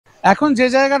এখন যে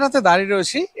জায়গাটাতে দাঁড়িয়ে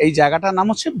রয়েছি এই জায়গাটার নাম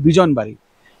হচ্ছে বিজনবাড়ি।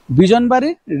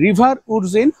 বিজনবাড়ির রিভার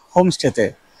উডস ইন হোমস্টেতে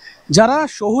যারা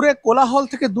শহুরে কোলাহল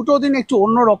থেকে দুটো দিন একটু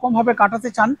অন্য রকমভাবে কাটাতে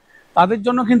চান তাদের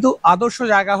জন্য কিন্তু আদর্শ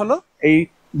জায়গা হলো এই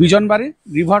বিজনবাড়ির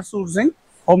রিভার উডস ইন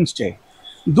হোমস্টে।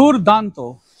 দুর্দান্ত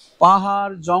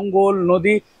পাহাড়, জঙ্গল,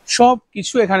 নদী সব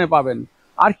কিছু এখানে পাবেন।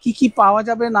 আর কি কি পাওয়া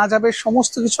যাবে না যাবে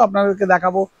সমস্ত কিছু আপনাদেরকে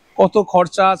দেখাবো। কত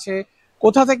খরচা আছে,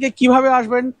 কোথা থেকে কিভাবে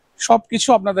আসবেন সব কিছু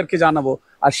আপনাদেরকে জানাবো।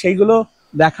 আর সেইগুলো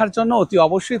দেখার জন্য অতি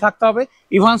অবশ্যই থাকতে হবে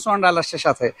ইভান্স ওয়ান্ডারলাস্টের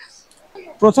সাথে।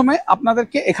 প্রথমে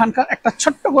আপনাদেরকে এখানকার একটা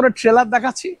ছোট্ট করে ট্রেলার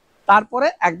দেখাচ্ছি, তারপরে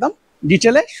একদম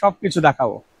ডিটেলে সবকিছু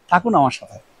দেখাবো। থাকুন আমার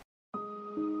সাথে।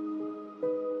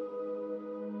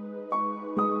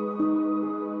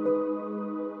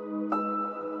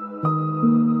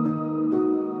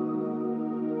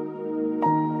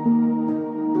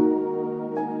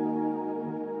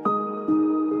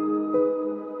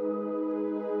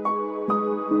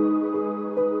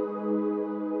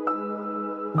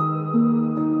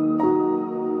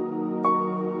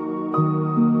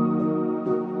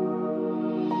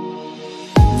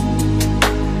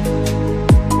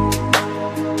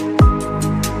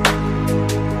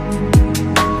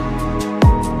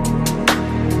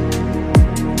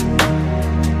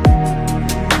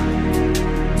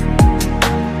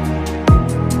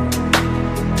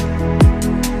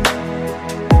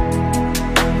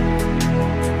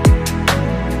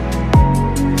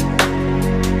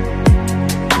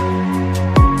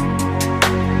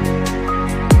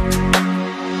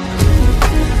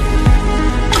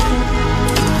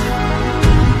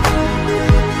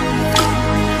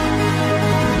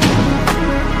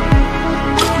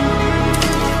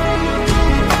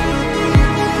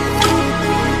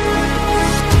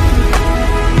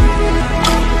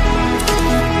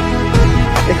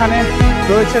 এখানে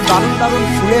রয়েছে দারুণ দারুণ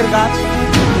ফুলের গাছ।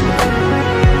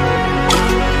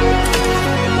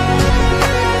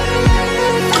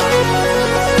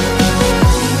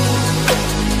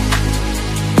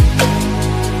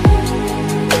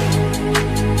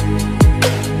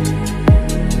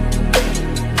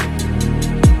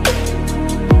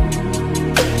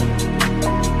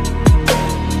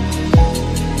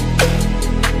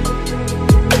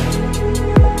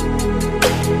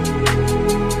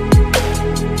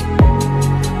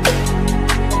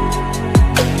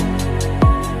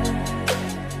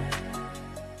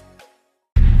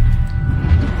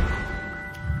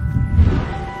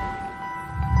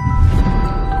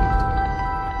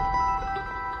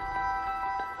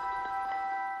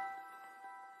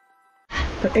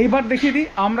 তো এইবার দেখিয়ে দিই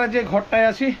আমরা যে ঘরটায়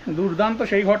আছি, দুর্দান্ত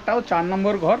সেই ঘরটাও 4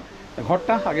 নম্বর ঘর।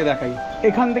 ঘরটা আগে দেখাই।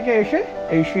 এখান থেকে এসে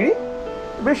এই সিঁড়ি,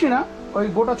 বেশি না ওই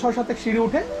গোটা 6-7 সিঁড়ি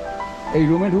উঠে এই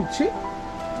রুমে ঢুকছি।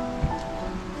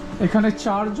 এখানে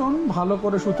 4 জন ভালো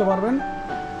করে শুতে পারবেন।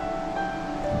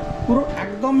 পুরো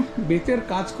একদম বেতের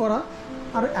কাজ করা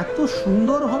আর এত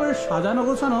সুন্দরভাবে সাজানো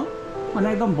গোছানো, মানে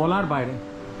একদম বলার বাইরে।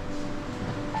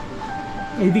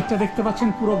 এই দিকটা দেখতে পাচ্ছেন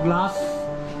পুরো গ্লাস,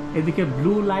 এদিকে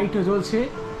ব্লু লাইটও জ্বলছে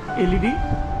এলইডি,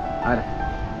 আর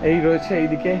এই রয়েছে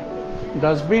এইদিকে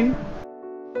ডাস্টবিন।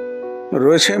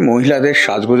 রয়েছে মহিলাদের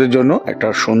সাজগোজের জন্য একটা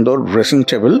সুন্দর ড্রেসিং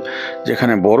টেবিল,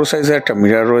 যেখানে বড় সাইজের একটা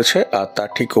মিরর রয়েছে, আর তার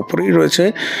ঠিক উপরেই রয়েছে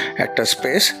একটা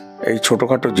স্পেস এই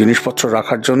ছোটোখাটো জিনিসপত্র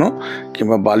রাখার জন্য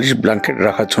কিংবা বালিশ ব্ল্যাঙ্কেট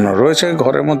রাখার জন্য। রয়েছে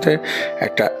ঘরের মধ্যে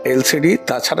একটা এলসিডি,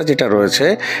 তাছাড়া যেটা রয়েছে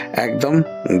একদম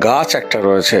গাছ একটা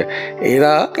রয়েছে।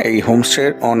 এরা এই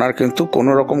হোমস্টের অনার কিন্তু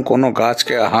কোনো রকম কোনো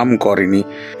গাছকে হার্ম করেনি।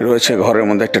 রয়েছে ঘরের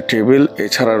মধ্যে একটা টেবিল,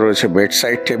 এছাড়া রয়েছে বেড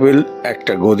সাইড টেবিল,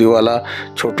 একটা গদিওয়ালা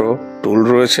ছোট টুল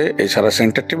রয়েছে, এছাড়া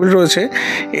সেন্টার টেবিল রয়েছে।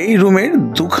 এই রুমের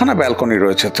 2খানা ব্যালকনি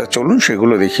রয়েছে, তা চলুন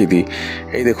সেগুলো দেখিয়ে দিই।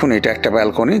 এই দেখুন, এটা একটা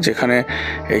ব্যালকনি, যেখানে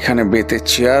এখানে বেতের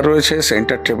চেয়ার রয়েছে,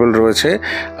 সেন্টার টেবিল রয়েছে,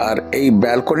 আর এই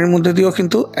ব্যালকনির মধ্যে দিয়েও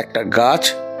কিন্তু একটা গাছ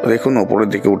দেখুন ওপরের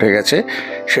দিকে উঠে গেছে,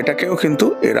 সেটাকেও কিন্তু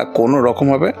এরা কোনো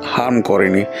রকমভাবে হার্ম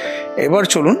করেনি। এবার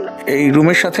চলুন এই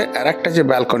রুমের সাথে আর একটা যে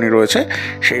ব্যালকনি রয়েছে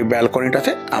সেই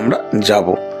ব্যালকনিটাতে আমরা যাব।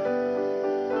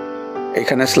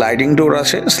 এখানে স্লাইডিং ডোর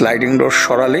আছে, স্লাইডিং ডোর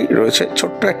সরালেই রয়েছে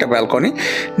ছোট্ট একটা ব্যালকনি,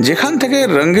 যেখান থেকে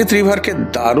রঙ্গিত রিভারকে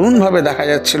দারুণভাবে দেখা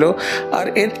যাচ্ছিল, আর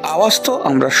এর আওয়াজ তো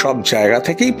আমরা সব জায়গা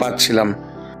থেকেই পাচ্ছিলাম।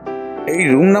 এই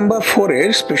রুম নাম্বার 4-এর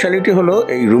স্পেশালিটি হলো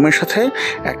এই রুমের সাথে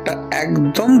একটা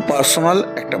একদম পার্সোনাল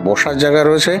একটা বসার জায়গা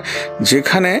রয়েছে,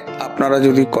 যেখানে আপনারা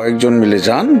যদি কয়েকজন মিলে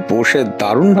যান বসে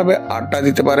দারুণভাবে আড্ডা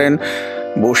দিতে পারেন,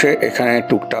 বসে এখানে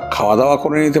টুকটাক খাওয়া দাওয়া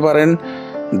করে নিতে পারেন।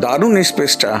 দারুণ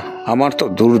স্পেসটা আমার তো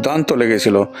দুর্দান্ত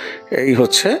লেগেছিল। এই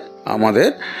হচ্ছে আমাদের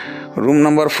রুম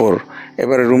নাম্বার 4।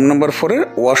 এবারে রুম নাম্বার 4-এর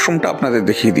ওয়াশরুমটা আপনাদের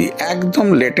দেখিয়ে দিই। একদম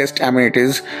লেটেস্ট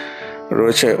অ্যামিনিটিস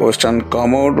রয়েছে, ওয়েস্টার্ন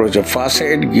কমোড রয়েছে, fast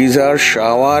add, geyser,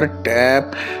 shower, tap,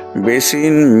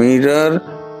 basin, mirror,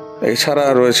 এছাড়া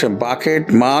রয়েছে বাকেট,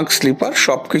 মাগ, স্লিপার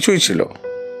সব কিছুই ছিল।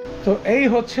 তো এই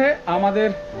হচ্ছে আমাদের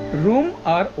রুম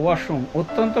আর ওয়াশরুম,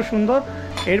 অত্যন্ত সুন্দর।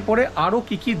 এরপরে আরও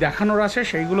কি কি দেখানোর আছে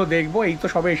সেইগুলো দেখবো। এই তো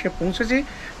সবে এসে পৌঁছেছি,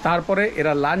 তারপরে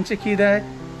এরা লাঞ্চে কী দেয়,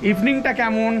 ইভিনিংটা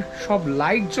কেমন, সব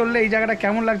লাইট জ্বললে এই জায়গাটা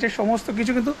কেমন লাগছে, সমস্ত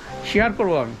কিছু কিন্তু শেয়ার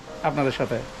করবো আমি আপনাদের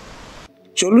সাথে।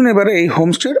 চলুন এবারে এই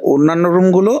হোমস্টের অন্যান্য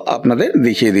রুমগুলো আপনাদের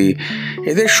দেখিয়ে দিই।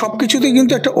 এদের সব কিছুতেই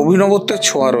কিন্তু একটা অভিনবত্বের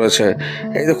ছোঁয়া রয়েছে।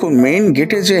 এই দেখুন মেইন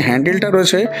গেটে যে হ্যান্ডেলটা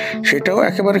রয়েছে সেটাও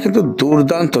একেবারে কিন্তু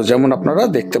দুর্দান্ত, যেমন আপনারা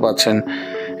দেখতে পাচ্ছেন।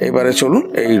 এবারে চলুন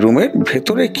এই রুমের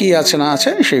ভেতরে কি আছে না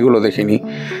আছে সেগুলো দেখে নিই।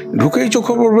 ঢুকেই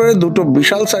চোখে পড়বে দুটো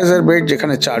বিশাল সাইজের বেড,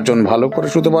 যেখানে 4 জন ভালো করে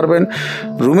শুতে পারবেন।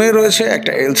 রুমে রয়েছে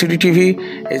একটা এলসিডি টিভি,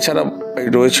 এছাড়া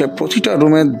রয়েছে প্রতিটা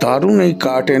রুমে দারুণ এই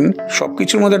কার্টেন, সব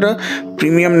কিছুর মধ্যে একটা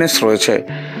প্রিমিয়ামনেস রয়েছে।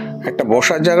 একটা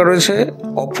বসার জায়গা রয়েছে,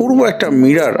 অপূর্ব একটা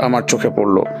মিরর আমার চোখে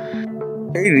পড়লো।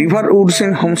 এই রিভারউড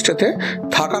হোমস্টেতে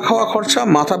থাকা খাওয়া খরচা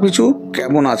মাথা পিছু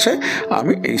কেমন আছে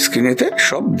আমি এই স্ক্রিনেতে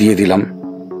সব দিয়ে দিলাম।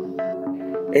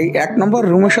 এই 1 নম্বর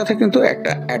রুমের সাথে কিন্তু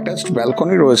একটা অ্যাটাচড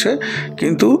ব্যালকনি রয়েছে,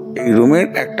 কিন্তু এই রুমের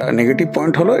একটা নেগেটিভ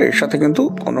পয়েন্ট হলো এর সাথে কিন্তু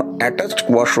কোনো অ্যাটাচড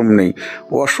ওয়াশরুম নেই,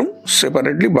 ওয়াশরুম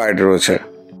সেপারেটলি বাইরে রয়েছে।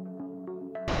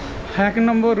 1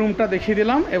 নম্বর রুমটা দেখিয়ে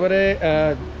দিলাম। এবারে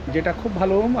যেটা খুব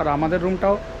ভালো রুম, আর আমাদের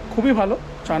রুমটাও খুবই ভালো,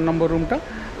 4 নম্বর রুমটা।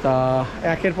 তা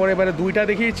একের পর এবারে 2টা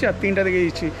দেখিয়েছি আর 3টা দেখিয়ে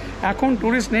দিচ্ছি। এখন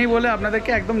ট্যুরিস্ট নেই বলে আপনাদেরকে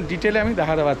একদম ডিটেলে আমি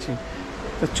দেখাতে পারছি।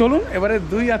 তো চলুন এবারে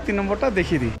 2 আর 3 নম্বরটা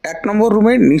দেখিয়ে দিই। 1 নম্বর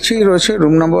রুমের নিচেই রয়েছে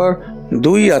রুম নম্বর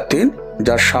 2 আর 3,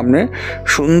 যার সামনে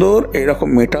সুন্দর এরকম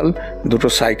মেটাল দুটো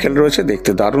সাইকেল রয়েছে,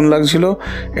 দেখতে দারুণ লাগছিল।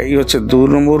 এই হচ্ছে 2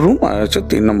 নম্বর রুম আর হচ্ছে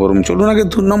 3 নম্বর রুম। চলুন আগে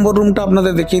 2 নম্বর রুমটা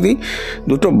আপনাদের দেখিয়ে দিই।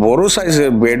 দুটো বড়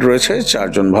সাইজের বেড রয়েছে, 4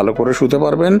 জন ভালো করে শুতে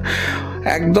পারবেন।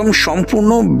 একদম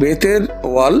সম্পূর্ণ বেতের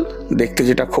ওয়াল, দেখতে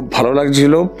যেটা খুব ভালো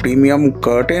লাগছিল। প্রিমিয়াম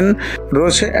কার্টেন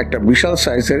রয়েছে, একটা বিশাল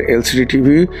সাইজের এলসিডি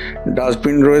টিভি,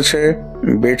 ডাস্টবিন রয়েছে,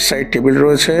 বেড সাইড টেবিল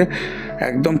রয়েছে।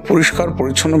 একদম পরিষ্কার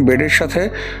পরিচ্ছন্ন বেডের সাথে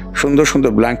সুন্দর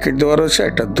সুন্দর ব্ল্যাঙ্কেট দেওয়া রয়েছে।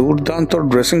 একটা দুর্দান্ত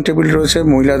ড্রেসিং টেবিল রয়েছে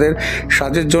মহিলাদের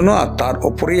সাজের জন্য, আর তার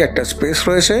ওপরেই একটা স্পেস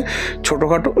রয়েছে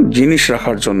ছোটোখাটো জিনিস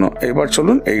রাখার জন্য। এবার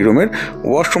চলুন এই রুমের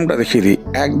ওয়াশরুমটা দেখিয়ে দিই।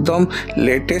 একদম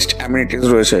লেটেস্ট অ্যামিনিটিস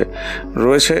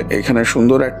রয়েছে এখানে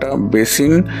সুন্দর একটা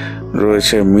বেসিন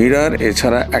রয়েছে, মিরর,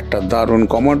 এছাড়া একটা দারুণ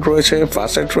কমোড রয়েছে,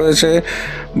 ফাসেট রয়েছে,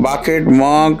 বাকেট,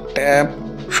 মগ, ট্যাপ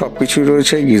সব কিছুই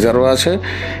রয়েছে, গিজারও আছে।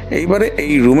 এইবারে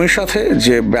এই রুমের সাথে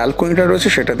যে ব্যালকনিটা রয়েছে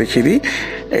সেটা দেখিয়ে দিই।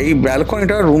 এই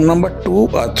ব্যালকনিটা রুম নাম্বার 2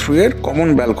 আর 3 এর কমন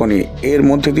ব্যালকনি। এর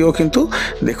মধ্যে দিয়েও কিন্তু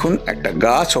দেখুন একটা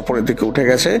গাছ ওপরের দিকে উঠে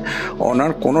গেছে,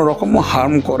 ওনার কোনো রকম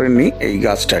হার্ম করেননি এই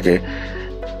গাছটাকে।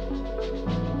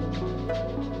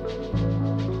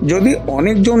 যদি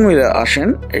অনেকজন মিলে আসেন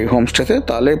এই হোমস্টেতে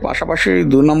তাহলে পাশাপাশি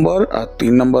 2 নম্বর আর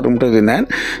 3 নম্বর রুমটা যদি নেন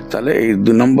তাহলে এই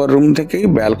 2 নম্বর রুম থেকেই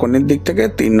ব্যালকনির দিক থেকে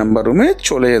 3 নম্বর রুমে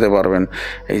চলে যেতে পারবেন।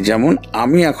 এই যেমন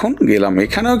আমি এখন গেলাম,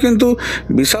 এখানেও কিন্তু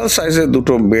বিশাল সাইজের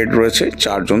দুটো বেড রয়েছে,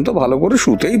 4 জন তো ভালো করে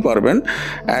শুতেই পারবেন।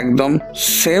 একদম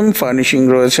সেম ফার্নিশিং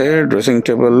রয়েছে, ড্রেসিং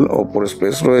টেবিল, ওপরে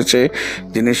স্পেস রয়েছে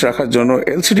জিনিস রাখার জন্য,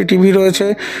 এলসিডি টিভি রয়েছে,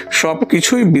 সব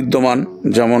কিছুই বিদ্যমান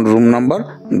যেমন রুম নাম্বার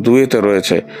 2-তে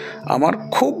রয়েছে। আমার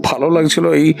খুব ভালো লাগছিল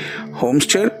এই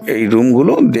হোমস্টের এই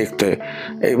রুমগুলো দেখতে।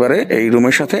 এইবারে এই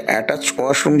রুমের সাথে অ্যাটাচ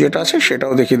ওয়াশরুম যেটা আছে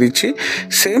সেটাও দেখিয়ে দিচ্ছি।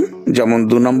 সেম যেমন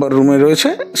 2 নম্বর রুমে রয়েছে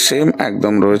সেম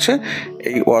একদম রয়েছে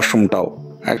এই ওয়াশরুমটাও।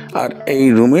 আর এই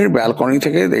রুমের ব্যালকনি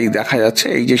থেকে এই দেখা যাচ্ছে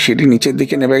এই যে সিঁড়ি নিচের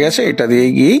দিকে নেমে গেছে, এটা দিয়ে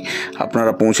গিয়েই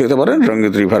আপনারা পৌঁছে যেতে পারেন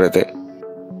রঙ্গিত রিভারেতে।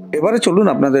 এবারে চলুন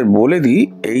আপনাদের বলে দিই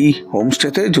এই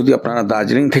হোমস্টেতে যদি আপনারা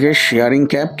দার্জিলিং থেকে শেয়ারিং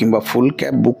ক্যাব কিংবা ফুল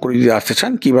ক্যাব বুক করে যদি আসতে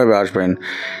চান কীভাবে আসবেন।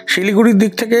 শিলিগুড়ির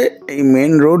দিক থেকে এই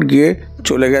মেন রোড গিয়ে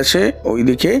চলে গেছে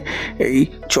ওইদিকে এই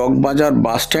চকবাজার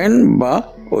বাস স্ট্যান্ড বা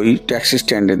ওই ট্যাক্সি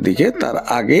স্ট্যান্ডের দিকে। তার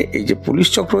আগে এই যে পুলিশ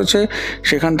চক রয়েছে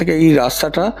সেখান থেকে এই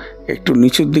রাস্তাটা একটু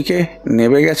নিচুর দিকে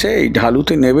নেমে গেছে, এই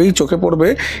ঢালুতে নেবেই চোখে পড়বে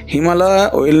হিমালয়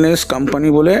ওয়েলনেস কোম্পানি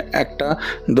বলে একটা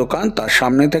দোকান। তার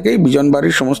সামনে থেকেই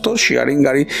বিজনবাড়ির সমস্ত শেয়ারিং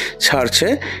গাড়ি ছাড়ছে।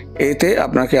 এতে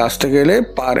আপনাকে আসতে গেলে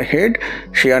পার হেড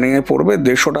শেয়ারিংয়ে পড়বে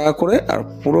 150 টাকা করে, আর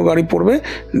পুরো গাড়ি পড়বে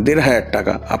 1500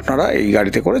 টাকা। আপনারা এই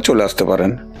গাড়িতে করে চলে আসতে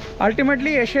পারেন।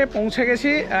 আলটিমেটলি এসে পৌঁছে গেছি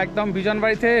একদম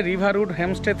বিজনবাড়িতে রিভারউড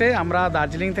হোমস্টেতে। আমরা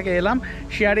দার্জিলিং থেকে এলাম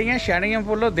শেয়ারিংয়ে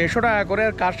পড়লো 150 টাকা করে।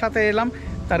 আর কার সাথে এলাম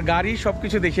তার গাড়ি সব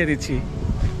কিছু দেখিয়ে দিচ্ছি।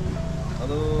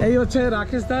 এই হচ্ছে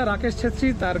রাকেশ ছেত্রী,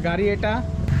 তার গাড়ি এটা।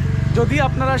 যদি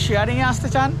আপনারা শেয়ারিংয়ে আসতে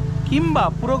চান কিংবা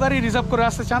পুরো গাড়ি রিজার্ভ করে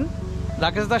আসতে চান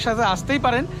রাকেশদার সাথে আসতেই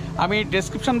পারেন। আমি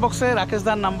ডেসক্রিপশন বক্সে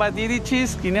রাকেশদার নাম্বার দিয়ে দিচ্ছি,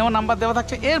 স্ক্রিনেও নাম্বার দেওয়া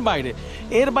থাকছে।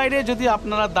 এর বাইরে যদি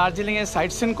আপনারা দার্জিলিংয়ে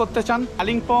সাইট সিন করতে চান,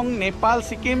 কালিম্পং, নেপাল,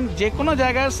 সিকিম যে কোনো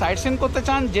জায়গায় সাইট সিন করতে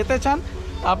চান, যেতে চান,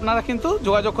 আপনারা কিন্তু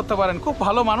যোগাযোগ করতে পারেন। খুব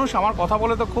ভালো মানুষ, আমার কথা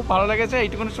বলে তো খুব ভালো লেগেছে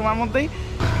এইটুকুনি সময়ের মধ্যেই।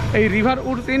 এই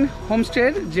রিভারউড ইন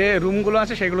হোমস্টের যে রুমগুলো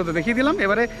আছে সেগুলো তো দেখিয়ে দিলাম।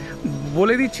 এবারে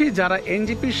বলে দিচ্ছি যারা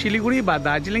এনজিপি শিলিগুড়ি বা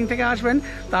দার্জিলিং থেকে আসবেন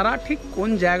তারা ঠিক কোন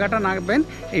জায়গাটা নামবেন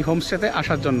এই হোমস্টেতে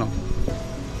আসার জন্য।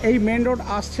 এই মেন রোড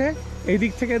আসছে এই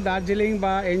দিক থেকে দার্জিলিং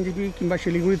বা এনজিপি কিংবা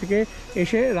শিলিগুড়ি থেকে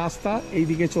এসে রাস্তা এই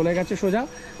দিকে চলে গেছে সোজা।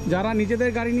 যারা নিজেদের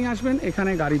গাড়ি নিয়ে আসবেন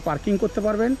এখানে গাড়ি পার্কিং করতে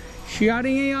পারবেন।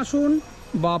 শেয়ারিংয়েই আসুন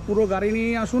বা পুরো গাড়ি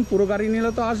নিয়েই আসুন, পুরো গাড়ি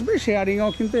নিলে তো আসবে,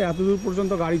 শেয়ারিংয়েও কিন্তু এত দূর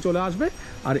পর্যন্ত গাড়ি চলে আসবে।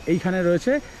 আর এইখানে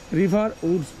রয়েছে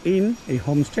রিভারউড ইন এই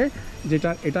হোমস্টে,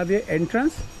 যেটা এটা দিয়ে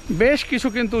এন্ট্রান্স। বেশ কিছু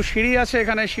কিন্তু সিঁড়ি আছে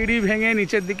এখানে, সিঁড়ি ভেঙে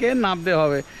নিচের দিকে নামতে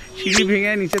হবে, সিঁড়ি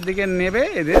ভেঙে নিচের দিকে নেবে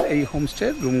এদের এই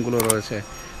হোমস্টের রুমগুলো রয়েছে।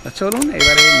 চলুন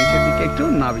এবারে নিচের দিকে একটু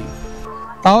নামি।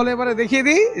 তাহলে এবারে দেখিয়ে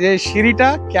দিই যে সিঁড়িটা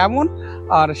কেমন,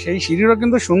 আর সেই সিঁড়িরও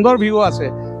কিন্তু সুন্দর ভিউ আছে।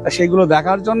 সেইগুলো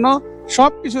দেখার জন্য,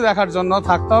 সব কিছু দেখার জন্য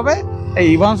থাকতে হবে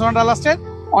এই ওয়ান্ডারলাস্টের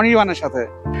অনির্বাণের সাথে।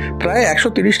 প্রায়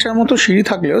 130টার মতো সিঁড়ি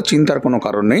থাকলেও চিন্তার কোনো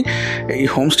কারণ নেই। এই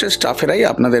হোমস্টে স্টাফেরাই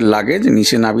আপনাদের লাগেজ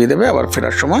নিচে নামিয়ে দেবে, আবার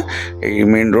ফেরার সময় এই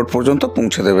মেন রোড পর্যন্ত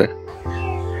পৌঁছে দেবে।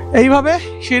 এইভাবে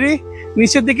সিঁড়ি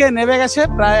নিচের দিকে নেমে গেছে,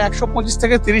 প্রায় 125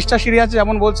 থেকে 30টা সিঁড়ি আছে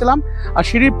যেমন বলছিলাম। আর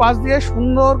সিঁড়ির পাশ দিয়ে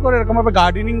সুন্দর করে এরকমভাবে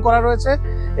গার্ডেনিং করা রয়েছে।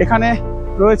 এখানে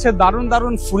রয়েছে দারুণ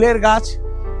দারুণ ফুলের গাছ,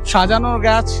 সাজানোর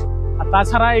গাছ। আর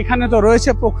তাছাড়া এখানে তো রয়েছে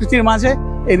প্রকৃতির মাঝে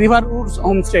এই রিভারউড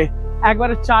হোমস্টে,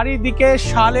 একবারে চারিদিকে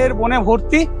শালের বনে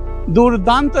ভর্তি,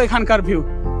 দুর্দান্ত এখানকার ভিউ।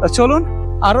 চলুন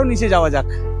আরো নিচে যাওয়া যাক।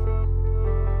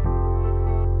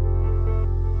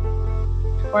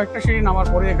 কয়েকটা সিঁড়ি নামার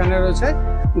পরে এখানে রয়েছে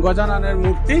গজাননের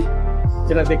মূর্তি,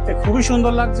 যেটা দেখতে খুবই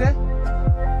সুন্দর লাগছে,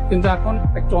 কিন্তু এখন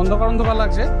একটু অন্ধকার অন্ধকার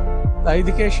লাগছে, তাই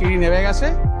এইদিকে সিঁড়ি নেমে গেছে।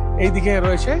 এইদিকে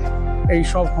রয়েছে এই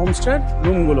সব হোমস্টের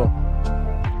রুমগুলো।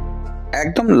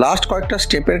 একদম লাস্ট কয়েকটা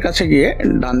স্টেপের কাছে গিয়ে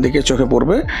ডান দিকে চোখে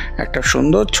পড়বে একটা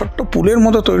সুন্দর ছোট্ট পুলের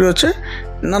মতো তৈরি হচ্ছে।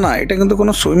 না, এটা কিন্তু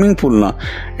কোনো সুইমিং পুল না,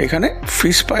 এখানে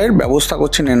ফিশ পায়ের ব্যবস্থা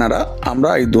করছেন এনারা। আমরা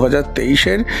এই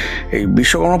 2023-এর এই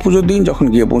বিশ্বকর্মা পুজোর দিন যখন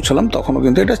গিয়ে পৌঁছালাম তখনও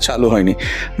কিন্তু এটা চালু হয়নি।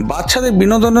 বাচ্চাদের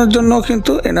বিনোদনের জন্য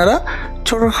কিন্তু এনারা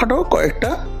ছোটোখাটো কয়েকটা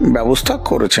ব্যবস্থা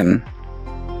করেছেন।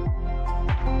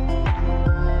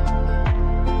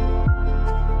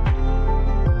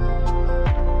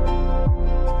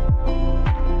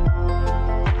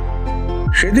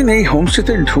 সেদিন এই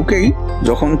হোমস্টেতে ঢুকেই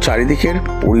যখন চারিদিকের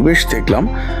পরিবেশ দেখলাম,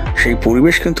 সেই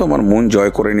পরিবেশ কিন্তু আমার মন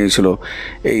জয় করে নিয়েছিল।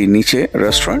 এই নিচে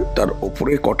রেস্টুরেন্ট, তার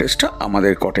ওপরে কটেজটা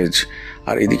আমাদের কটেজ,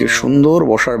 আর এদিকে সুন্দর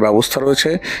বসার ব্যবস্থা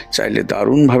রয়েছে। চাইলে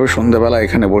দারুণভাবে সন্ধ্যাবেলা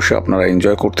এখানে বসে আপনারা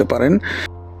এনজয় করতে পারেন।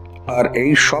 আর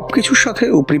এই সব কিছুর সাথে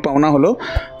উপরি পাওনা হলো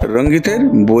রঙ্গিতের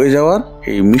বয়ে যাওয়ার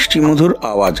এই মিষ্টি মধুর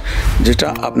আওয়াজ, যেটা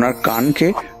আপনার কানকে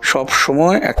সব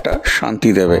সময় একটা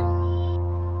শান্তি দেবে।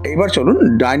 এইবার চলুন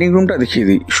ডাইনিং রুমটা দেখিয়ে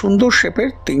দিই। সুন্দর শেপের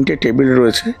 3টে টেবিল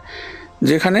রয়েছে,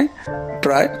 যেখানে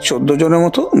প্রায় 14 জনের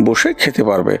মতো বসে খেতে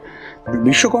পারবে।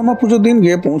 বিশ্বকর্মা পুজোর দিন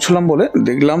গিয়ে পৌঁছলাম বলে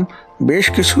দেখলাম বেশ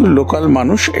কিছু লোকাল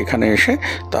মানুষ এখানে এসে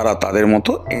তারা তাদের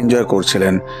মতো এনজয়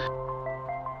করছিলেন।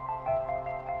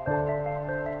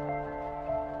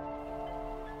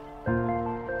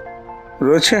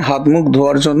 রয়েছে হাত মুখ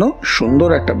ধোয়ার জন্য সুন্দর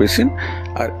একটা বেসিন।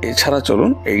 আর এছাড়া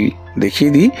চলুন এই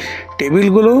দেখিয়ে দিই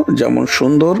টেবিলগুলো যেমন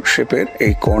সুন্দর শেপের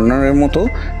এই কর্নারের মতো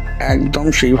একদম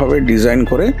সেইভাবে ডিজাইন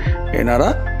করে এনারা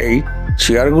এই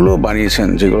চেয়ারগুলো বানিয়েছেন,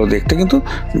 যেগুলো দেখতে কিন্তু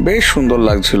বেশ সুন্দর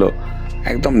লাগছিল,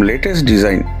 একদম লেটেস্ট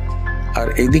ডিজাইন। আর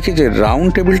এইদিকে যে রাউন্ড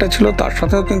টেবিলটা ছিল তার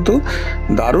সাথেও কিন্তু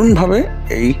দারুণভাবে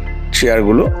এই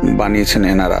চেয়ারগুলো বানিয়েছেন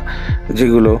এনারা,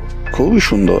 যেগুলো খুবই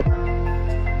সুন্দর।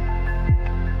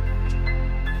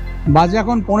 বাজে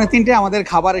এখন 2:45, আমাদের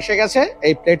খাবার এসে গেছে।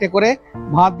 এই প্লেটে করে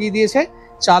ভাত দিয়ে দিয়েছে,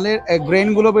 চালের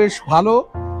গ্রেনগুলো বেশ ভালো।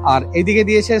 আর এদিকে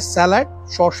দিয়েছে স্যালাড,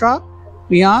 শসা,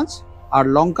 পেঁয়াজ আর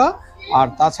লঙ্কা। আর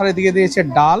তাছাড়া এদিকে দিয়েছে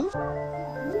ডাল,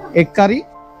 এগ কারি,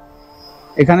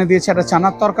 এখানে দিয়েছে একটা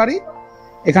চানার তরকারি,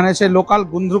 এখানে হচ্ছে লোকাল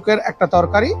গুন্দ্রুকের একটা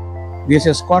তরকারি দিয়েছে,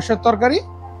 স্কোয়াশের তরকারি,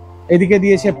 এদিকে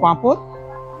দিয়েছে পাঁপড়,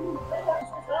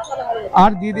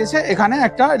 আর দিয়ে দিয়েছে এখানে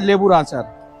একটা লেবুর আচার।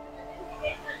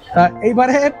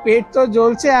 এইবারে পেট তো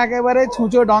জ্বলছে, একেবারে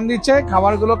ছুঁচো ডন দিচ্ছে,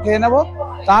 খাবারগুলো খেয়ে নেব,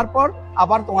 তারপর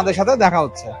আবার তোমাদের সাথে দেখা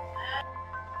হচ্ছে।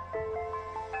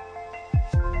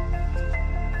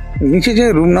 নিচে যে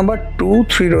রুম নাম্বার 2,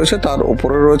 3 রয়েছে তার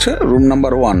উপরে রয়েছে রুম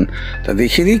নাম্বার 1। তা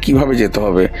দেখিয়ে দিই কীভাবে যেতে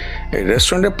হবে। এই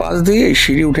রেস্টুরেন্টের পাশ দিয়ে এই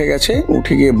সিঁড়ি উঠে গেছে,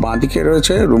 উঠে গিয়ে বাঁ দিকে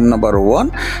রয়েছে রুম নাম্বার 1,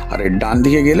 আর এই ডান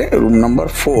দিকে গেলে রুম নাম্বার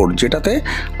 4, যেটাতে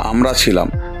আমরা ছিলাম।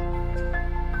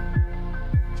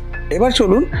 এবার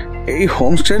চলুন এই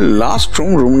হোমস্টের লাস্ট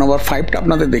রুম নাম্বার 5টা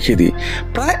আপনাদের দেখিয়ে দিই।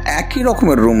 প্রায় একই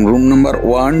রকমের রুম নাম্বার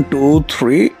 1, 2,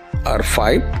 3 আর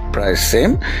 5 প্রায় সেম,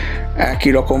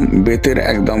 একই রকম বেতের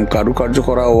একদম কারুকার্য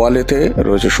করা ওয়ালেতে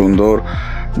রয়েছে সুন্দর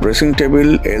ড্রেসিং টেবিল,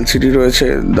 এলসিডি রয়েছে,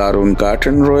 দারুণ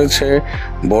কার্টেন রয়েছে,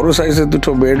 বড় সাইজের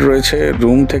দুটো বেড রয়েছে।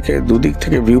 রুম থেকে দুদিক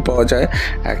থেকে ভিউ পাওয়া যায়,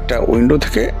 একটা উইন্ডো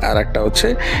থেকে আর একটা হচ্ছে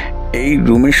এই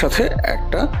রুমের সাথে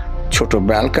একটা ছোট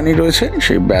ব্যালকনি রয়েছে,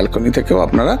 সেই ব্যালকনি থেকেও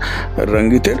আপনারা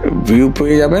রঙ্গিতের ভিউ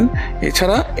পেয়ে যাবেন।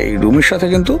 এছাড়া এই রুমের সাথে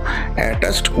কিন্তু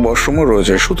অ্যাটাচড ওয়াশরুমও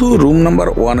রয়েছে, শুধু রুম নাম্বার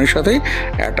 1-এর সাথেই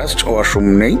অ্যাটাচড ওয়াশরুম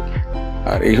নেই।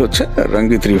 আর এই হচ্ছে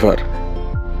রঙ্গিত রিভার।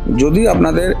 যদি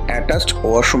আপনাদের অ্যাটাচড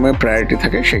ওয়াশরুমে প্রায়োরিটি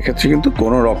থাকে সেক্ষেত্রে কিন্তু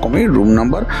কোনো রকমই রুম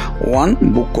নাম্বার 1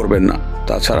 বুক করবেন না,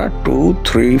 তাছাড়া 2,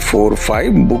 3, 4,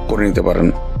 5 বুক করে নিতে পারেন।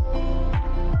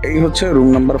 এই হচ্ছে room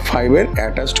number 5-এর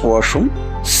attached washroom,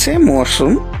 same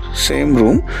washroom same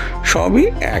room, সবই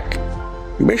এক,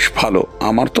 বেশ ভালো।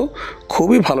 আমার তো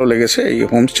খুবই ভালো লেগেছে এই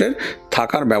হোমস্টের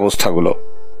থাকার ব্যবস্থাগুলো।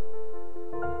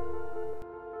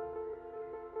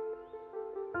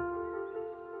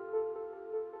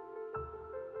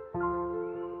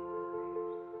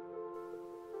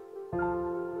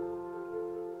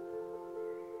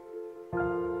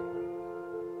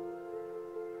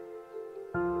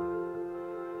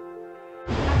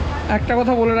 একটা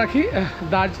কথা বলে রাখি,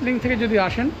 দার্জিলিং থেকে যদি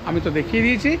আসেন, আমি তো দেখিয়ে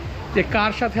দিয়েছি যে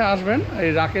কার সাথে আসবেন।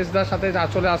 এই রাকেশদার সাথে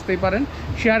চলে আসতেই পারেন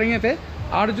শেয়ারিংয়েতে।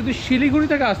 আর যদি শিলিগুড়ি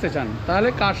থেকে আসতে চান তাহলে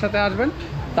কার সাথে আসবেন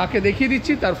তাকে দেখিয়ে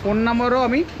দিচ্ছি, তার ফোন নাম্বারও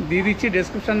আমি দিয়ে দিচ্ছি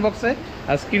ডেসক্রিপশান বক্সে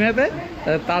আর স্ক্রিনেতে,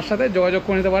 তার সাথে যোগাযোগ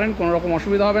করে নিতে পারেন, কোনো রকম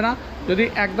অসুবিধা হবে না। যদি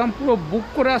একদম পুরো বুক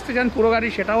করে আসতে চান পুরো গাড়ি,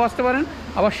 সেটাও আসতে পারেন,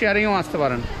 আবার শেয়ারিংয়েও আসতে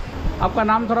পারেন। আপনার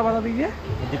নাম थोड़ा बता दीजिए।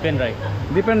 दीपेन राय।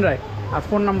 दीपेन राय। और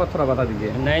फ़ोन नंबर थोड़ा बता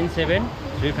दीजिए।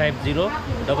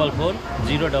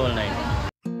 9735040999।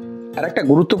 আর একটা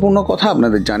গুরুত্বপূর্ণ কথা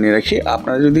আপনাদের জানিয়ে রাখি,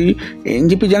 আপনারা যদি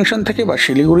এনজিপি জাংশন থেকে বা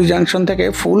শিলিগুড়ি জাংশন থেকে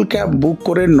ফুল ক্যাব বুক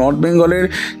করে নর্থ বেঙ্গলের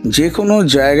যে কোনো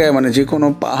জায়গায় মানে যে কোনো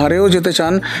পাহাড়েও যেতে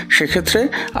চান, সেক্ষেত্রে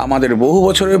আমাদের বহু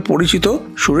বছরের পরিচিত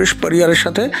সুরেশ পরিয়ারের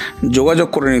সাথে যোগাযোগ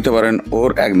করে নিতে পারেন। ওর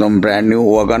একদম ব্র্যান্ড নিউ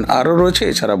ওয়াগান আরও রয়েছে,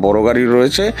 এছাড়া বড় গাড়ি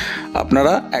রয়েছে।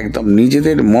 আপনারা একদম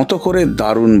নিজেদের মতো করে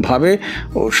দারুণভাবে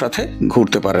ওর সাথে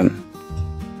ঘুরতে পারেন।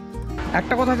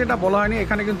 একটা কথা যেটা বলা হয়নি,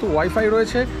 এখানে কিন্তু ওয়াইফাই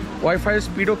রয়েছে, ওয়াইফাইয়ের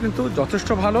স্পিডও কিন্তু যথেষ্ট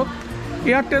ভালো।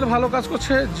 এয়ারটেল ভালো কাজ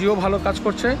করছে, জিও ভালো কাজ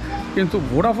করছে, কিন্তু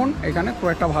ভোডাফোন এখানে খুব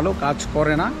একটা ভালো কাজ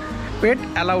করে না। পেট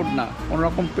অ্যালাউড না, কোনো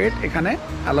রকম পেট এখানে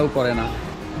অ্যালাউ করে না।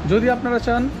 যদি আপনারা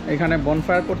চান এখানে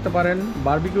বনফায়ার করতে পারেন,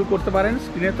 বারবিকিউ করতে পারেন,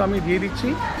 স্ক্রিনে তো আমি দিয়ে দিচ্ছি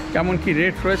কেমন কি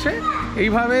রেট রয়েছে।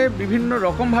 এইভাবে বিভিন্ন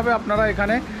রকমভাবে আপনারা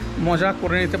এখানে মজা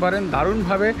করে নিতে পারেন,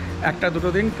 দারুণভাবে একটা দুটো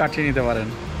দিন কাটিয়ে নিতে পারেন।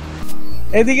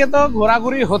 এদিকে তো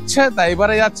ঘোরাঘুরি হচ্ছে, তাই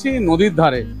এবারে যাচ্ছি নদীর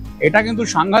ধারে। এটা কিন্তু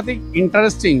সাংঘাতিক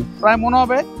ইন্টারেস্টিং, প্রায় মনে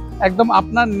হবে একদম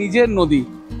আপনার নিজের নদী,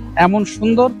 এমন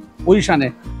সুন্দর পজিশনে।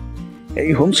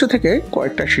 এই হোমস্টে থেকে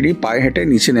কয়েকটা সিঁড়ি পায়ে হেঁটে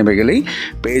নিচে নেমে গেলেই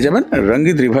পেয়ে যাবেন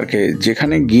রঙ্গিত রিভারকে,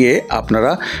 যেখানে গিয়ে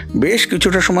আপনারা বেশ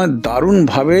কিছুটা সময়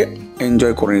দারুণভাবে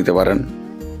এনজয় করে নিতে পারেন।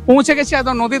 পৌঁছে গেছি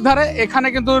একদম নদীর ধারে। এখানে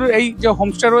কিন্তু এই যে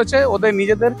হোমস্টে রয়েছে ওদের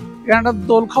নিজেদের এখানে একটা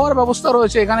দোল খাওয়ার ব্যবস্থা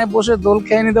রয়েছে, এখানে বসে দোল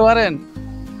খেয়ে নিতে পারেন।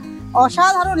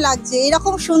 অসাধারণ লাগছে,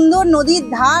 এরকম সুন্দর নদীর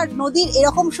ধার, নদীর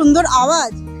এরকম সুন্দর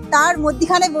আওয়াজ, তার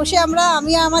মধ্যখানে বসে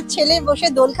আমি আমার ছেলে বসে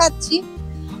দোল খাচ্ছি।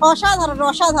 অসাধারণ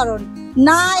অসাধারণ,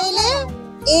 না এলে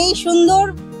এই সুন্দর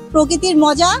প্রকৃতির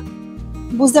মজা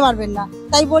বুঝতে পারবেন না,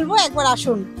 তাই বলবো একবার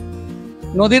আসুন।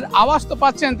 নদীর আওয়াজ তো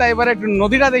পাচ্ছেন, তাই এবারে একটু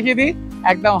নদীটা দেখিয়ে দিই।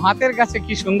 একদম হাতের কাছে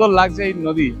কি সুন্দর লাগছে এই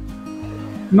নদী।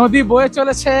 নদী বয়ে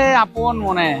চলেছে আপন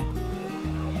মনে।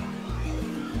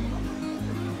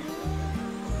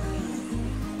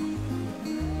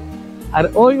 আর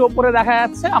ওই উপরে দেখা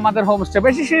যাচ্ছে আমাদের হোমস্টে,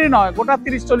 বেশি সিঁড়ি নয়, গোটা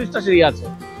 30-40টা সিঁড়ি আছে।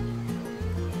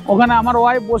 ওখানে আমার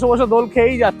ওয়াইফ বসে বসে দোল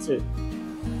খেয়েই যাচ্ছে।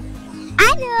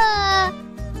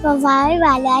 সবাই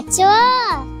ভালো আছো?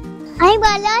 আমি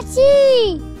ভালো আছি।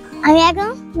 আমি এখন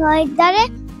নদীর ধারে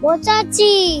বসে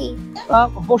আছি।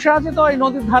 বসে আছে তো এই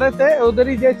নদীর ধারেতে,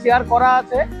 ওদেরই যে চেয়ার করা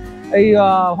আছে এই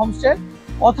হোমস্টে।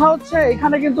 কথা হচ্ছে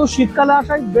এখানে কিন্তু শীতকালে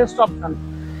আসাই বেস্ট অপশন।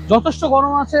 যথেষ্ট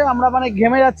গরম আছে, আমরা মানে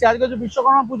ঘেমে যাচ্ছি। আজকে হচ্ছে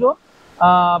বিশ্বকর্মা পুজো,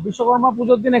 বিশ্বকর্মা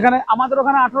পুজোর দিন এখানে আমাদের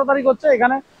ওখানে 18 তারিখ হচ্ছে,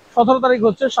 এখানে 17 তারিখ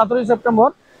হচ্ছে, 17ই সেপ্টেম্বর।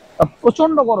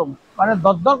 প্রচন্ড গরম, মানে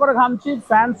দরদর করে ঘামছি,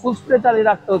 ফ্যান ফুল স্প্রে চালিয়ে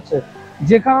রাখতে হচ্ছে।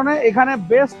 যে কারণে এখানে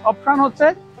বেস্ট অপশন হচ্ছে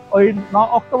ওই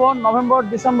অক্টোবর, নভেম্বর,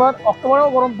 ডিসেম্বর। অক্টোবরেও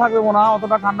গরম থাকবে মনে হয়,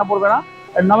 অতটা ঠান্ডা পড়বে না।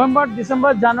 নভেম্বর,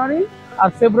 ডিসেম্বর, জানুয়ারি আর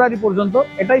ফেব্রুয়ারি পর্যন্ত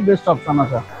এটাই বেস্ট অপশন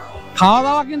আছে। খাওয়া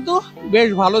দাওয়া কিন্তু বেশ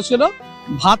ভালো ছিল।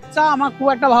 ভাতটা আমার খুব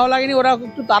একটা ভালো লাগেনি, ওরা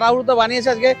একটু তাড়াহুড়োতে বানিয়েছে।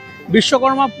 আজকে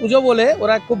বিশ্বকর্মা পুজো বলে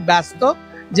ওরা খুব ব্যস্ত,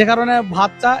 যে কারণে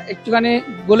ভাতটা একটুখানি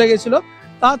গলে গেছিল।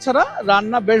 তাছাড়া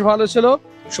রান্না বেশ ভালো ছিল,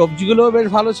 সবজিগুলোও বেশ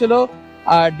ভালো ছিল,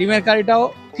 আর ডিমের কারিটাও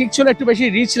ঠিক ছিল, একটু বেশি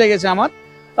রিচ লেগেছে আমার।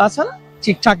 তাছাড়া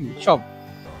ঠিকঠাকই সব।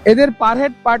 এদের পার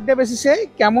হেড পার ডে বেসিসে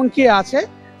কেমন কি আছে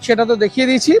সেটা তো দেখিয়ে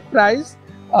দিয়েছি প্রাইস।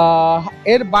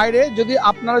 এর বাইরে যদি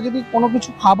আপনারা যদি কোনো কিছু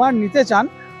খাবার নিতে চান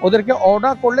ওদেরকে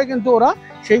অর্ডার করলে কিন্তু ওরা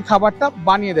সেই খাবারটা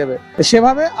বানিয়ে দেবে।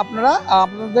 সেভাবে আপনারা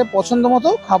আপনাদের পছন্দ মতো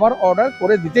খাবার অর্ডার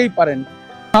করে দিতেই পারেন।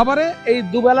 খাবারে এই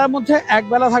দুবেলার মধ্যে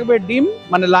একবেলা থাকবে ডিম,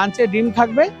 মানে লাঞ্চে ডিম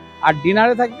থাকবে, আর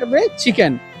ডিনারে থাকবে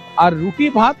চিকেন, আর রুটি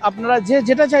ভাত আপনারা যে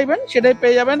যেটা চাইবেন সেটাই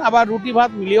পেয়ে যাবেন। আবার রুটি ভাত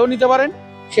মিলিয়েও নিতে পারেন,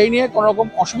 সেই নিয়ে কোনো রকম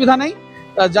অসুবিধা নেই।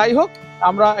 তা যাই হোক,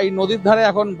 আমরা এই নদীর ধারে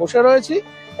এখন বসে রয়েছি।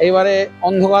 এইবারে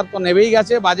অন্ধকার তো নেবেই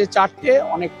গেছে, বাজে 4টে,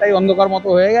 অনেকটাই অন্ধকার মতো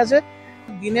হয়ে গেছে।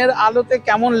 দিনের আলোতে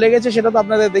কেমন লেগেছে সেটা তো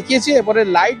আপনাদের দেখিয়েছি। এরপরে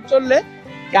লাইট জ্বললে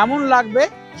কেমন লাগবে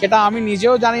সেটা আমি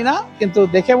নিজেও জানি না, কিন্তু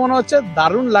দেখে মনে হচ্ছে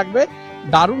দারুণ লাগবে।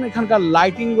 দারুণ এখানকার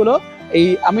লাইটিং গুলো, এই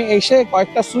আমি এসে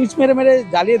কয়েকটা সুইচ মেরে মেরে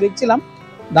জ্বালিয়ে দেখছিলাম,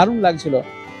 দারুণ লাগছিল।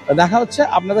 দেখা হচ্ছে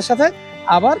আপনাদের সাথে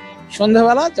আবার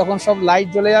সন্ধ্যাবেলা, যখন সব লাইট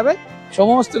জ্বলে যাবে,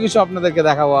 সমস্ত কিছু আপনাদেরকে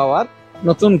দেখাবো আবার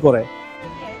নতুন করে।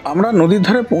 আমরা নদীর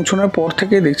ধারে পৌঁছানোর পর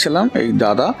থেকে দেখছিলাম এই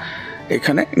দাদা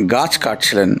এখানে গাছ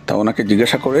কাটছিলেন। তা ওনাকে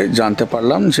জিজ্ঞাসা করে জানতে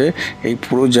পারলাম যে এই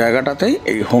পুরো জায়গাটাতেই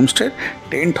এই হোমস্টে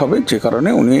টেন্ট হবে, যে কারণে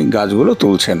উনি এই গাছগুলো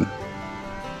তুলছেন।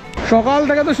 সকাল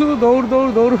থেকে তো শুধু দৌড়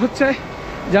দৌড় দৌড় হচ্ছে,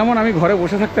 যেমন আমি ঘরে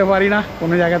বসে থাকতে পারি না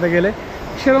কোনো জায়গাতে গেলে,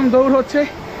 সেরকম দৌড় হচ্ছে।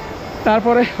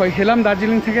 তারপরে ওই এলাম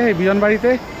দার্জিলিং থেকে এই বিজনবাড়িতে,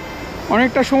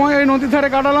 অনেকটা সময় ওই নদীর ধারে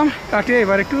কাটিয়ে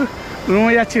এবার একটু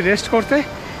রুমে যাচ্ছি রেস্ট করতে।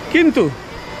 কিন্তু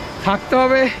থাকতে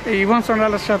হবে এই ইভান্স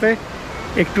ওয়ান্ডারলাস্টের সাথে।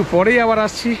 একটু পরেই আবার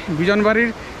আসছি বিজনবাড়ির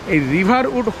এই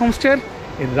রিভারউড হোমস্টের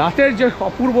রাতের যে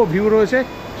অপূর্ব ভিউ রয়েছে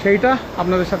সেইটা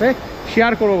আপনাদের সাথে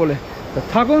শেয়ার করবো বলে। তো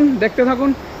থাকুন, দেখতে থাকুন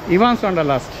ইভান্স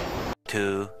ওয়ান্ডারলাস্ট।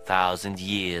 2000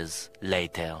 years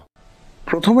later.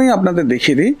 প্রথমেই আপনাদের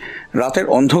দেখিয়ে দিই, রাতের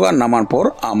অন্ধকার নামার পর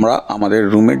আমরা আমাদের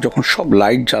রুমের যখন সব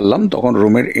লাইট জ্বাললাম তখন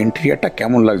রুমের ইন্টেরিয়ারটা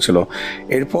কেমন লাগছিল।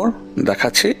 এরপর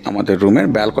দেখাচ্ছি আমাদের রুমের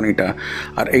ব্যালকনিটা।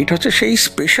 আর এইটা হচ্ছে সেই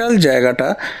স্পেশাল জায়গাটা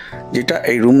যেটা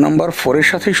এই রুম নাম্বার 4-এর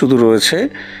সাথেই শুধু রয়েছে।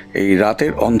 এই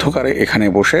রাতের অন্ধকারে এখানে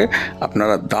বসে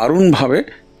আপনারা দারুণভাবে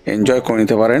এনজয় করে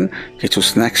নিতে পারেন, কিছু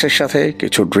স্ন্যাক্সের সাথে,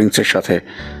 কিছু ড্রিঙ্কসের সাথে।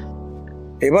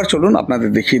 এবার চলুন আপনাদের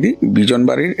দেখিয়ে দিই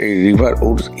বিজনবাড়ির এই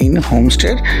রিভারউড ইন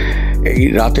হোমস্টের এই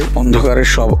রাতের অন্ধকারের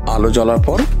সব আলো জ্বলার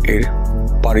পর এর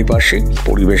পারিপার্শ্বিক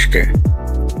পরিবেশকে।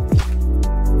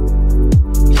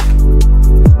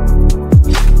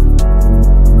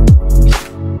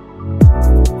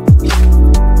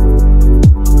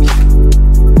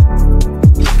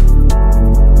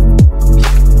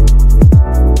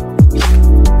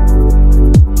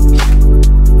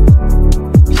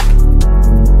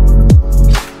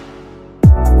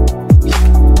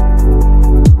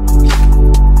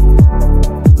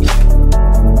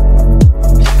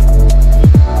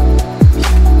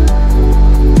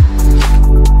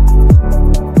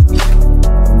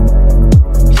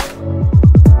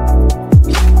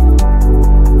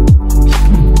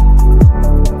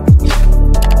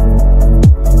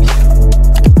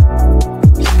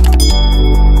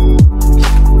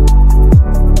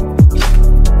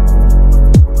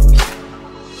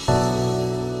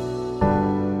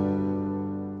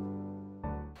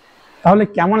 তাহলে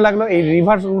কেমন লাগলো এই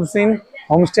রিভারউড ইন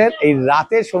হোমস্টের এই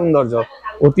রাতের সৌন্দর্য?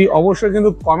 অতি অবশ্যই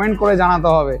কিন্তু কমেন্ট করে জানাতে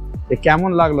হবে যে কেমন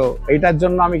লাগলো। এইটার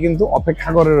জন্য আমি কিন্তু অপেক্ষা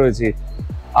করে রয়েছি।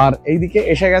 আর এইদিকে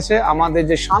এসে গেছে আমাদের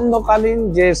যে সান্ধ্যকালীন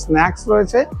যে স্ন্যাক্স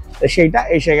রয়েছে সেইটা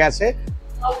এসে গেছে,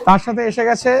 তার সাথে এসে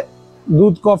গেছে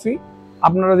দুধ কফি।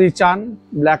 আপনারা যদি চান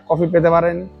ব্ল্যাক কফি পেতে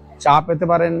পারেন, চা পেতে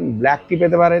পারেন, ব্ল্যাক টি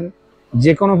পেতে পারেন,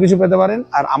 যে কোনো কিছু পেতে পারেন।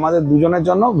 আর আমাদের দুজনের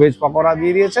জন্য ভেজ পকোড়া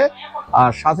দিয়ে দিয়েছে,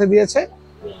 আর সাথে দিয়েছে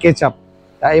কেচাপ।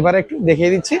 এবারে একটু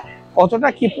দেখিয়ে দিচ্ছি কতটা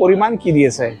কি পরিমাণ কি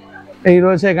দিয়েছে। এই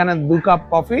রয়েছে এখানে 2 কাপ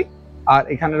কফি, আর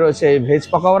এখানে রয়েছে ভেজ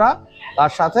পকোড়া,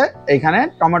 তার সাথে এখানে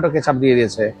টমেটো কেচাপ দিয়ে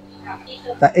দিয়েছে।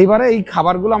 তা এইবারে এই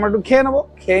খাবারগুলো আমরা একটু খেয়ে নেবো,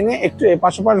 খেয়ে নিয়ে একটু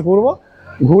এপাশ ওপাশ ঘুরবো,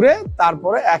 ঘুরে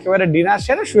তারপরে একেবারে ডিনার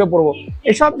সেরে শুয়ে পড়বো।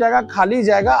 এসব জায়গা খালি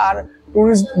জায়গা, আর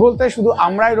টুরিস্ট বলতে শুধু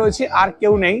আমরাই রয়েছি, আর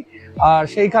কেউ নেই। আর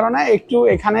সেই কারণে একটু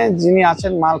এখানে যিনি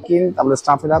আছেন মালকিন, তারপরে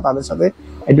স্টাফেরা, তাদের সাথে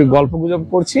একটু গল্প গুজব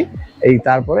করছি। এই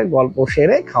তারপরে গল্প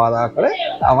সেরে খাওয়া দাওয়া করে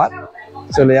আবার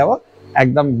চলে যাব,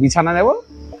 একদম বিছানা নেব।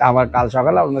 আবার কাল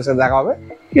সকালে আপনাদের সাথে দেখা হবে,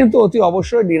 কিন্তু অতি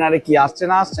অবশ্যই ডিনারে কি আসছে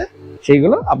না আসছে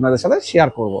সেইগুলো আপনাদের সাথে শেয়ার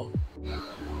করব।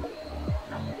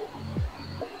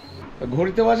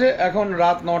 ঘড়িতে বাজে এখন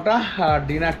রাত 9টা, আর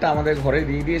ডিনারটা আমাদের ঘরে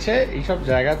দিয়ে দিয়েছে। এইসব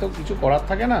জায়গা তো কিছু করার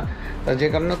থাকে না, তা যে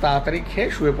কারণে তাড়াতাড়ি খেয়ে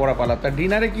শুয়ে পড়া পালা। তা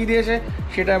ডিনারে কি দিয়েছে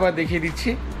সেটা এবার দেখিয়ে দিচ্ছি।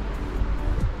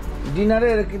 ডিনারে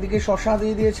এদিকে শসা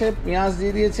দিয়ে দিয়েছে, পেঁয়াজ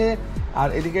দিয়ে দিয়েছে, আর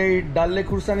এদিকে ডাল্লে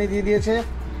খুরসানি দিয়ে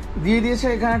দিয়েছে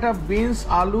এখানে একটা বিনস,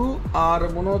 আলু, আর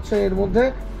মনে হচ্ছে এর মধ্যে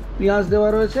পেঁয়াজ দেওয়া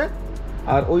রয়েছে,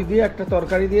 আর ওই দিয়ে একটা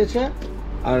তরকারি দিয়েছে,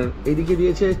 আর এদিকে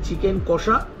দিয়েছে চিকেন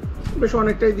কষা, বেশ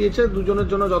অনেকটাই দিয়েছে, দুজনের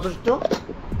জন্য যথেষ্ট।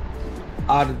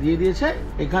 আর দিয়ে দিয়েছে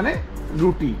এখানে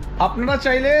রুটি। আপনারা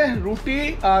চাইলে রুটি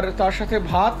আর তার সাথে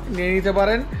ভাত নিয়ে নিতে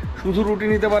পারেন, শুধু রুটি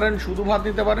নিতে পারেন, শুধু ভাত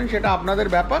নিতে পারেন, সেটা আপনাদের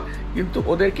ব্যাপার, কিন্তু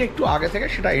ওদেরকে একটু আগে থেকে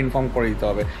সেটা ইনফর্ম করে দিতে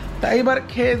হবে। তাই এবার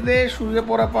খেয়ে দিয়ে শুয়ে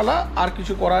পড়া পালা, আর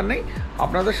কিছু করার নেই।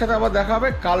 আপনাদের সাথে আবার দেখা হবে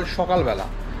কাল সকালবেলা,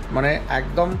 মানে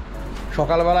একদম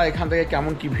সকালবেলা এখান থেকে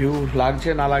কেমন কি ভিউ লাগছে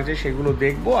না লাগছে সেগুলো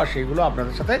দেখবো, আর সেগুলো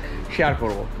আপনাদের সাথে শেয়ার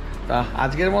করব। তা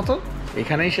আজকের মতো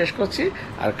এখানেই শেষ করছি,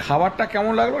 আর খাবারটা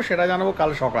কেমন লাগলো সেটা জানাবো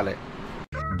কাল সকালে।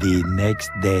 The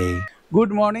next day.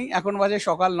 Good morning, এখন বাজে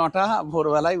সকাল 9টা।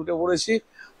 ভোরবেলায় উঠে পড়েছি।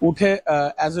 উঠে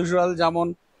অ্যাজ ইউজুয়াল যেমন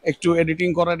একটু এডিট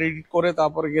করে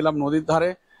তারপরে গেলাম নদীর ধারে,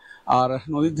 আর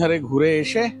নদীর ধারে ঘুরে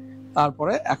এসে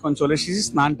তারপরে এখন চলে এসেছি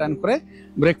স্নান টান করে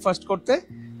ব্রেকফাস্ট করতে।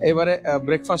 এবারে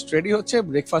ব্রেকফাস্ট রেডি হচ্ছে,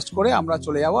 ব্রেকফাস্ট করে আমরা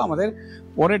চলে যাব আমাদের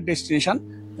পরের ডেস্টিনেশন।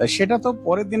 সেটা তো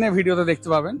পরের দিনে ভিডিওতে দেখতে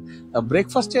পাবেন।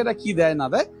 ব্রেকফাস্টে এরা কি দেয় না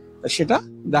দেয় সেটা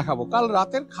দেখাবো। কাল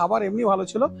রাতের খাবার এমনি ভালো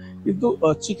ছিল, কিন্তু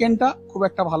চিকেনটা খুব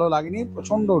একটা ভালো লাগেনি,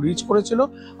 প্রচন্ড রিচ করেছিল।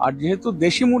 আর যেহেতু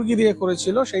দেশি মুরগি দিয়ে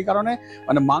করেছিল সেই কারণে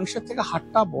মানে মাংসের থেকে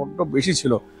হাড়টা বড্ড বেশি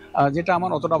ছিল, যেটা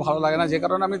আমার অতটা ভালো লাগে না, যে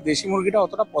কারণে আমি দেশি মুরগিটা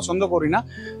অতটা পছন্দ করি না।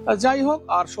 যাই হোক,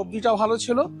 আর সবজিটা ভালো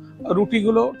ছিল,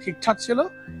 রুটিগুলো ঠিকঠাক ছিল।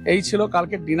 এই ছিল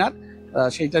কালকের ডিনার,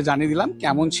 সেইটা জানিয়ে দিলাম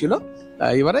কেমন ছিল।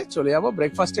 এবারে চলে যাবো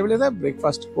ব্রেকফাস্ট টেবিলে,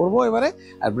 ব্রেকফাস্ট করবো এবারে,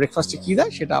 আর ব্রেকফাস্টে কি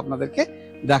দেয় সেটা আপনাদেরকে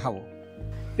দেখাবো।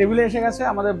 টেবিলে এসে গেছে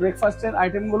আমাদের ব্রেকফাস্টের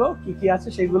আইটেমগুলো কি কি আছে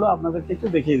সেগুলো আপনাদেরকে একটু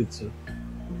দেখিয়ে দিচ্ছি।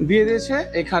 দিয়ে দিয়েছে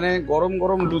এখানে গরম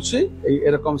গরম লুচি, এই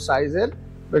এরকম সাইজের,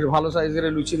 বেশ ভালো সাইজের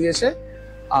লুচি দিয়েছে।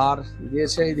 আর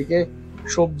দিয়েছে এইদিকে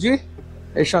সবজি,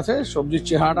 এর সাথে সবজির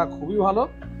চেহারাটা খুবই ভালো।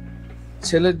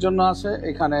 ছেলের জন্য আছে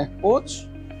এখানে পোচ,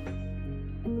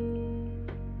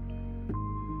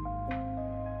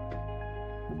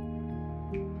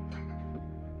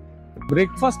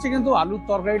 ব্রেকফাস্টে কিন্তু আলুর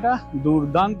তরকারিটা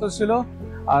দুর্দান্ত ছিল,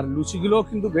 আর লুচিগুলো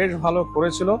কিন্তু বেশ ভালো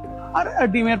করেছিল। আর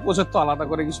ডিমের পোচের তো আলাদা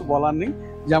করে কিছু বলার নেই,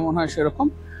 যেমন হয় সেরকম।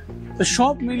 তো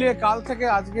সব মিলিয়ে কাল থেকে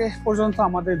আজকে পর্যন্ত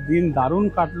আমাদের দিন দারুণ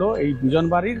কাটলো এই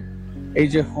বিজনবাড়ির এই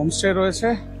যে হোমস্টে রয়েছে,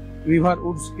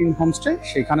 রিভারউড হোমস্টে,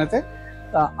 সেখানেতে।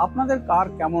 তা আপনাদের কার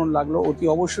কেমন লাগলো অতি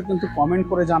অবশ্যই কিন্তু কমেন্ট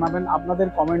করে জানাবেন। আপনাদের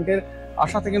কমেন্টের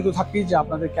আশাতে কিন্তু থাকি যে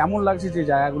আপনাদের কেমন লাগছে যে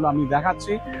জায়গাগুলো আমি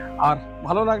দেখাচ্ছি। আর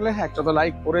ভালো লাগলে একটা তো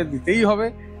লাইক করে দিতেই হবে,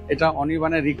 এটা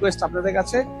অনির্বাণের রিকোয়েস্ট আপনাদের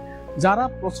কাছে। যারা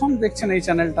প্রথম দেখছেন এই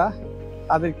চ্যানেলটা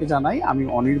তাদেরকে জানাই আমি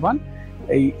অনির্বাণ,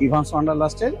 এই ইভান্স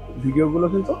ওয়ান্ডারলাস্টের ভিডিওগুলো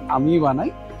কিন্তু আমিই বানাই।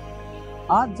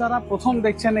 আর যারা প্রথম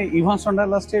দেখছেন এই ইভান্স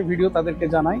ওয়ান্ডারলাস্টের ভিডিও তাদেরকে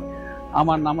জানাই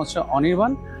আমার নাম হচ্ছে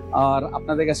অনির্বাণ। আর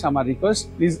আপনাদের কাছে আমার রিকোয়েস্ট,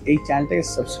 প্লিজ এই চ্যানেলটাকে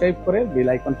সাবস্ক্রাইব করে বেল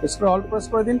আইকন প্রেস করে অল প্রেস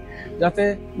করে দিন, যাতে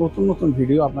নতুন নতুন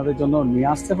ভিডিও আপনাদের জন্য নিয়ে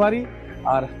আসতে পারি।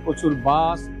 আর প্রচুর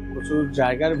বাস, প্রচুর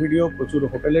জায়গার ভিডিও, প্রচুর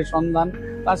হোটেলের সন্ধান,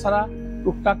 তাছাড়া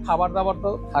টুকটাক খাবার দাবার তো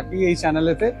থাকেই এই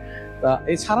চ্যানেলেতে। তা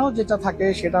এছাড়াও যেটা থাকে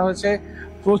সেটা হচ্ছে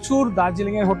প্রচুর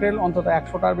দার্জিলিংয়ের হোটেল, অন্তত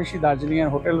 100টার বেশি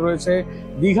দার্জিলিংয়ের হোটেল রয়েছে,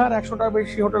 দীঘার 100টার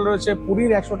বেশি হোটেল রয়েছে,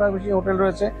 পুরীর 100টার বেশি হোটেল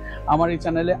রয়েছে আমার এই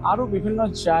চ্যানেলে। আরও বিভিন্ন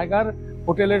জায়গার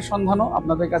হোটেলের সন্ধানও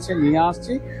আপনাদের কাছে নিয়ে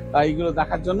আসছি। তাই এইগুলো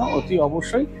দেখার জন্য অতি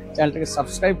অবশ্যই চ্যানেলটাকে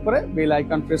সাবস্ক্রাইব করে বেল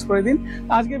আইকন প্রেস করে দিন।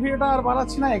 আজকে ভিডিওটা আর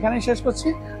বাড়াচ্ছি না, এখানেই শেষ করছি।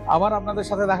 আবার আপনাদের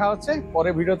সাথে দেখা হচ্ছে পরে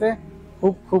ভিডিওতে।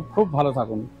 খুব খুব খুব ভালো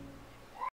থাকুন।